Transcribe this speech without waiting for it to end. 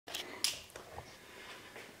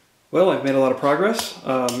Well, I've made a lot of progress.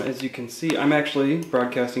 As you can see, I'm actually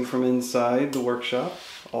broadcasting from inside the workshop.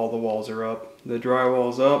 All the walls are up. The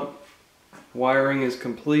drywall's up. Wiring is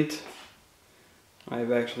complete.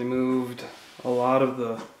 I've actually moved a lot of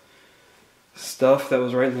the stuff that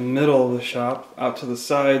was right in the middle of the shop out to the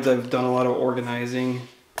sides. I've done a lot of organizing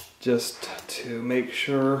just to make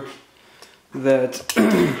sure that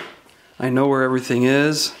I know where everything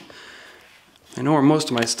is. I know where most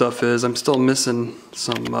of my stuff is. I'm still missing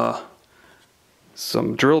some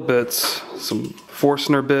drill bits, some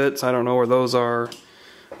Forstner bits. I don't know where those are.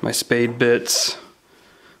 My spade bits.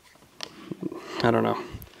 I don't know.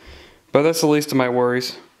 But that's the least of my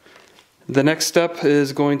worries. The next step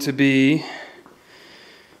is going to be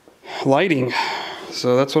lighting.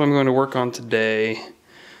 So that's what I'm going to work on today.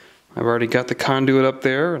 I've already got the conduit up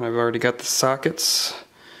there, and I've already got the sockets.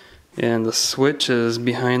 And the switch is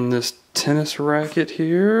behind this tennis racket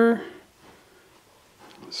here.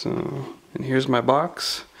 So, and here's my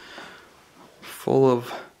box full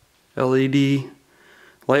of LED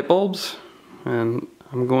light bulbs. And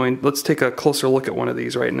let's take a closer look at one of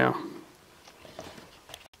these right now.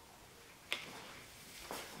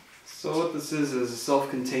 So what this is a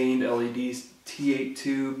self-contained LED T8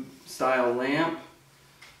 tube style lamp.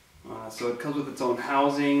 So it comes with its own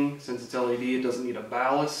housing. Since it's LED, it doesn't need a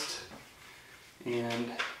ballast.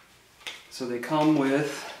 And so they come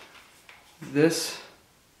with this,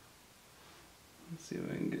 let's see if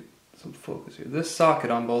I can get some focus here, this socket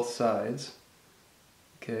on both sides.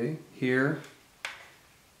 Okay, here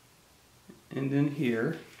and then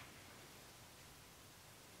here.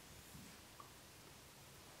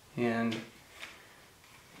 And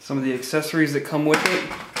some of the accessories that come with it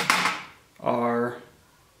are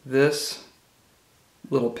this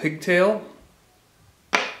little pigtail,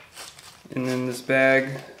 and then this bag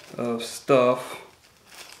of stuff.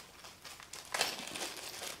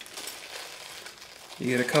 You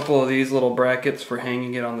get a couple of these little brackets for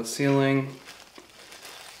hanging it on the ceiling.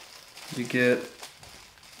 You get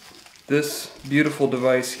this beautiful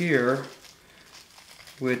device here,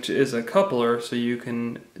 which is a coupler, so you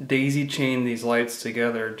can daisy chain these lights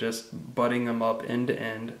together, just butting them up end to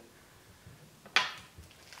end.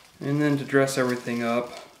 And then to dress everything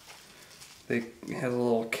up, they have a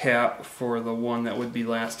little cap for the one that would be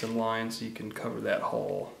last in line, so you can cover that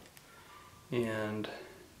hole. And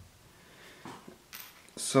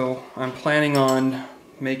so I'm planning on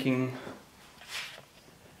making,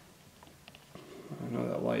 I know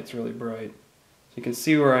that light's really bright, so you can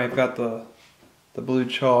see where I've got the blue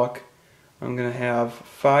chalk. I'm going to have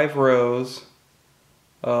 5 rows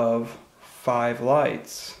of 5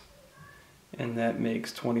 lights, and that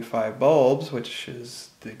makes 25 bulbs, which is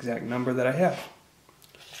the exact number that I have.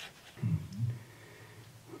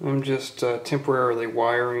 I'm just temporarily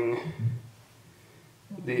wiring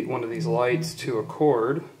one of these lights to a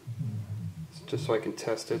cord, just so I can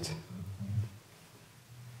test it.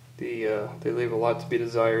 They leave a lot to be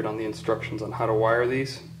desired on the instructions on how to wire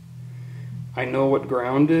these. I know what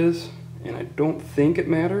ground is, and I don't think it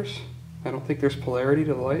matters. I don't think there's polarity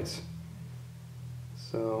to the lights.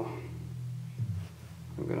 So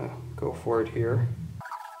I'm gonna go for it here.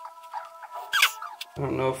 I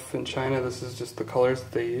don't know if in China this is just the colors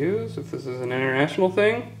that they use, if this is an international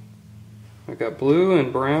thing. I've got blue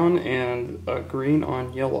and brown and green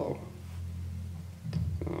on yellow.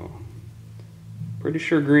 So, pretty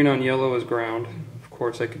sure green on yellow is ground. Of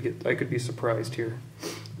course, I could be surprised here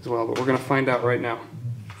as well, but we're gonna find out right now.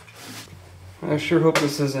 I sure hope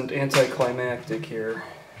this isn't anticlimactic here.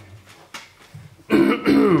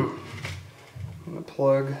 I'm gonna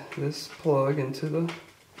plug this plug into the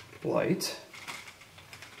light.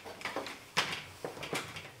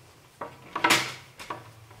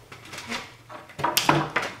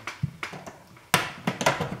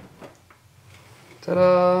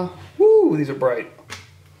 Ta-da! Woo! These are bright.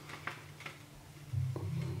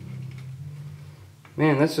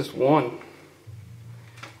 Man, that's just one.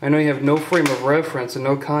 I know you have no frame of reference and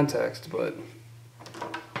no context, but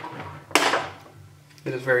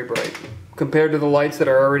it is very bright. Compared to the lights that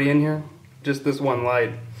are already in here, just this one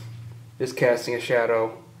light is casting a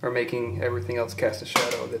shadow, or making everything else cast a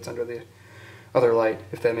shadow that's under the other light,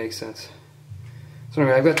 if that makes sense. So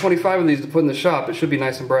anyway, I've got 25 of these to put in the shop. It should be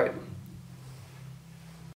nice and bright.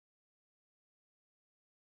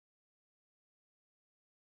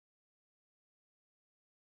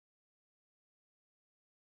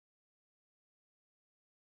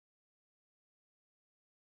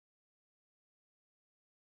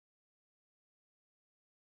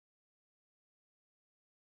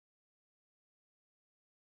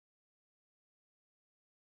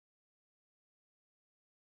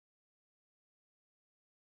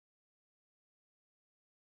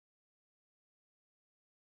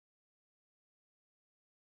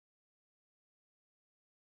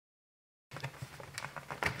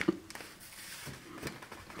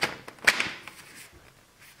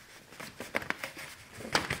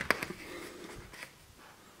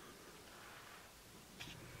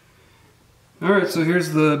 Alright, so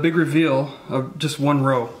here's the big reveal of just one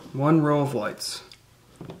row. One row of lights.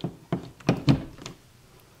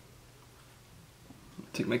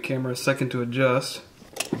 Take my camera a second to adjust.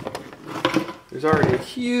 There's already a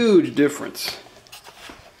huge difference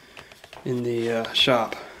in the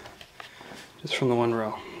shop, just from the one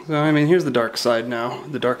row. So I mean, here's the dark side now,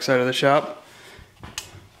 the dark side of the shop.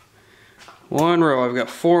 One row, I've got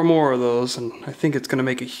 4 more of those, and I think it's going to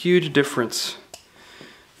make a huge difference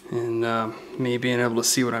in me being able to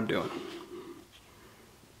see what I'm doing.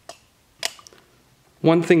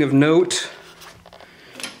 One thing of note,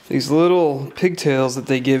 these little pigtails that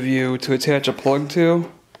they give you to attach a plug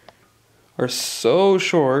to are so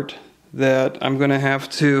short that I'm going to have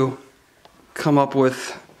to come up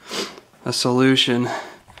with a solution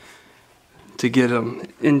to get them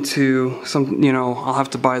into some, I'll have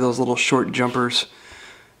to buy those little short jumpers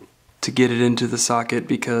to get it into the socket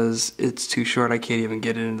because it's too short. I can't even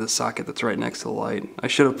get it into the socket that's right next to the light. I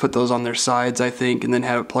should have put those on their sides, I think, and then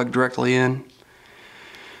had it plugged directly in.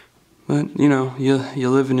 But, you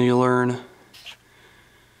live and you learn.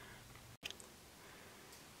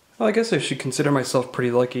 Well, I guess I should consider myself pretty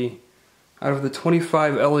lucky. Out of the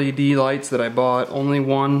 25 LED lights that I bought, only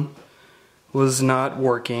one was not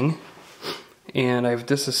working. And I've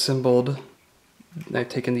disassembled, I've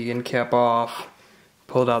taken the end cap off,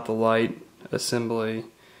 pulled out the light assembly,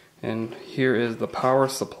 and here is the power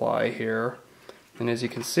supply here. And as you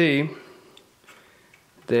can see,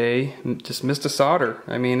 they just missed a solder.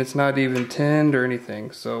 I mean, it's not even tinned or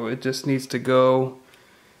anything, so it just needs to go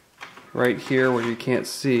right here where you can't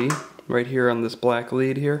see, right here on this black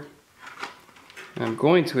lead here. And I'm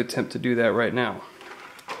going to attempt to do that right now.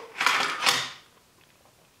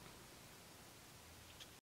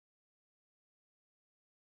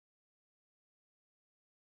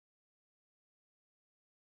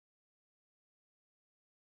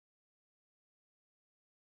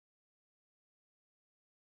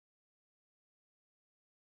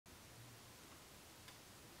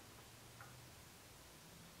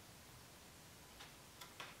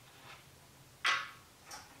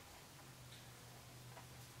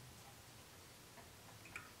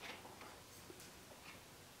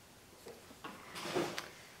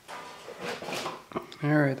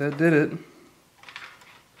 Alright, that did it.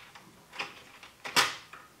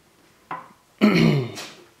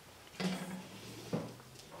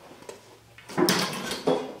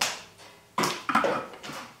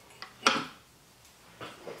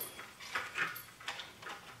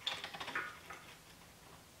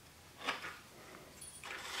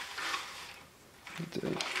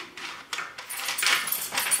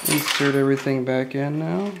 Insert everything back in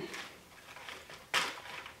now.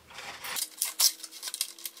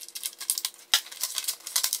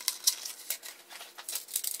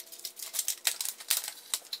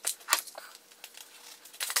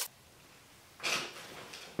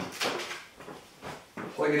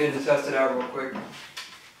 Plug it in to test it out real quick.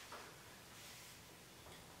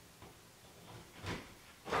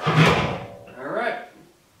 Alright.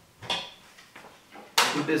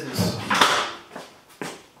 Good business.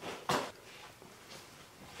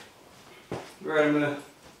 Alright, I'm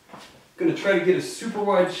gonna try to get a super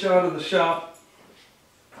wide shot of the shop.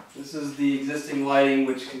 This is the existing lighting,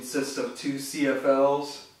 which consists of 2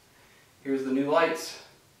 CFLs. Here's the new lights.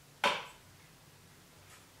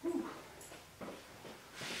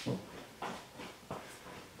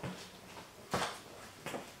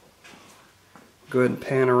 Go ahead and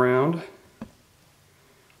pan around.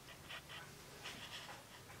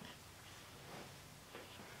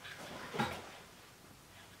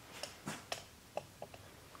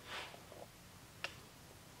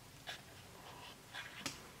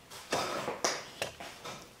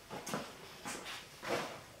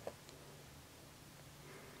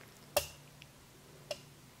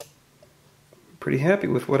 Pretty happy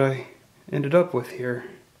with what I ended up with here.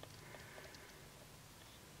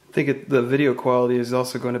 I think the video quality is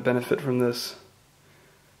also going to benefit from this.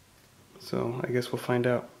 So I guess we'll find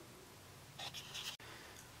out.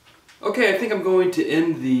 Okay, I think I'm going to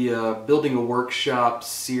end the building a workshop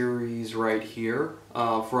series right here.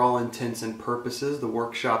 For all intents and purposes, the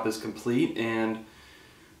workshop is complete, and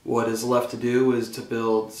what is left to do is to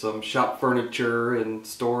build some shop furniture and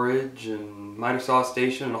storage and miter saw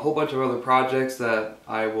station and a whole bunch of other projects that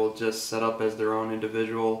I will just set up as their own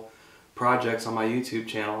individual projects on my YouTube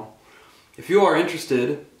channel. If you are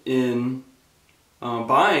interested in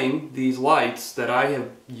buying these lights that I have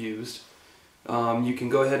used, you can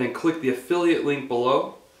go ahead and click the affiliate link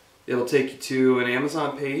below. It'll take you to an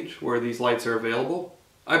Amazon page where these lights are available.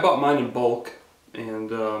 I bought mine in bulk,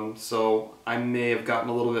 and so I may have gotten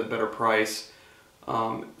a little bit better price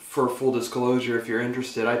For full disclosure, if you're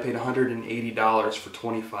interested, I paid $180 for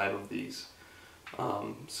 25 of these.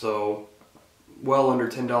 So well under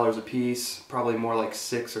 $10 a piece, probably more like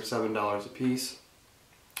 $6 or $7 a piece,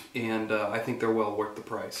 and I think they're well worth the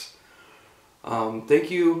price.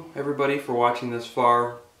 Thank you everybody for watching this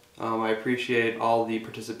far. I appreciate all the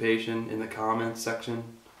participation in the comments section,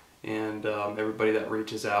 and everybody that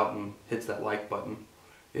reaches out and hits that like button.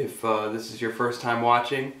 If this is your first time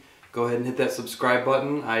watching, go ahead and hit that subscribe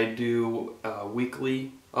button. I do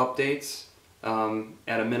weekly updates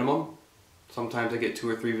at a minimum. Sometimes I get 2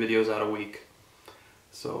 or 3 videos out a week.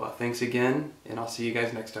 So thanks again, and I'll see you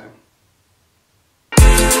guys next time.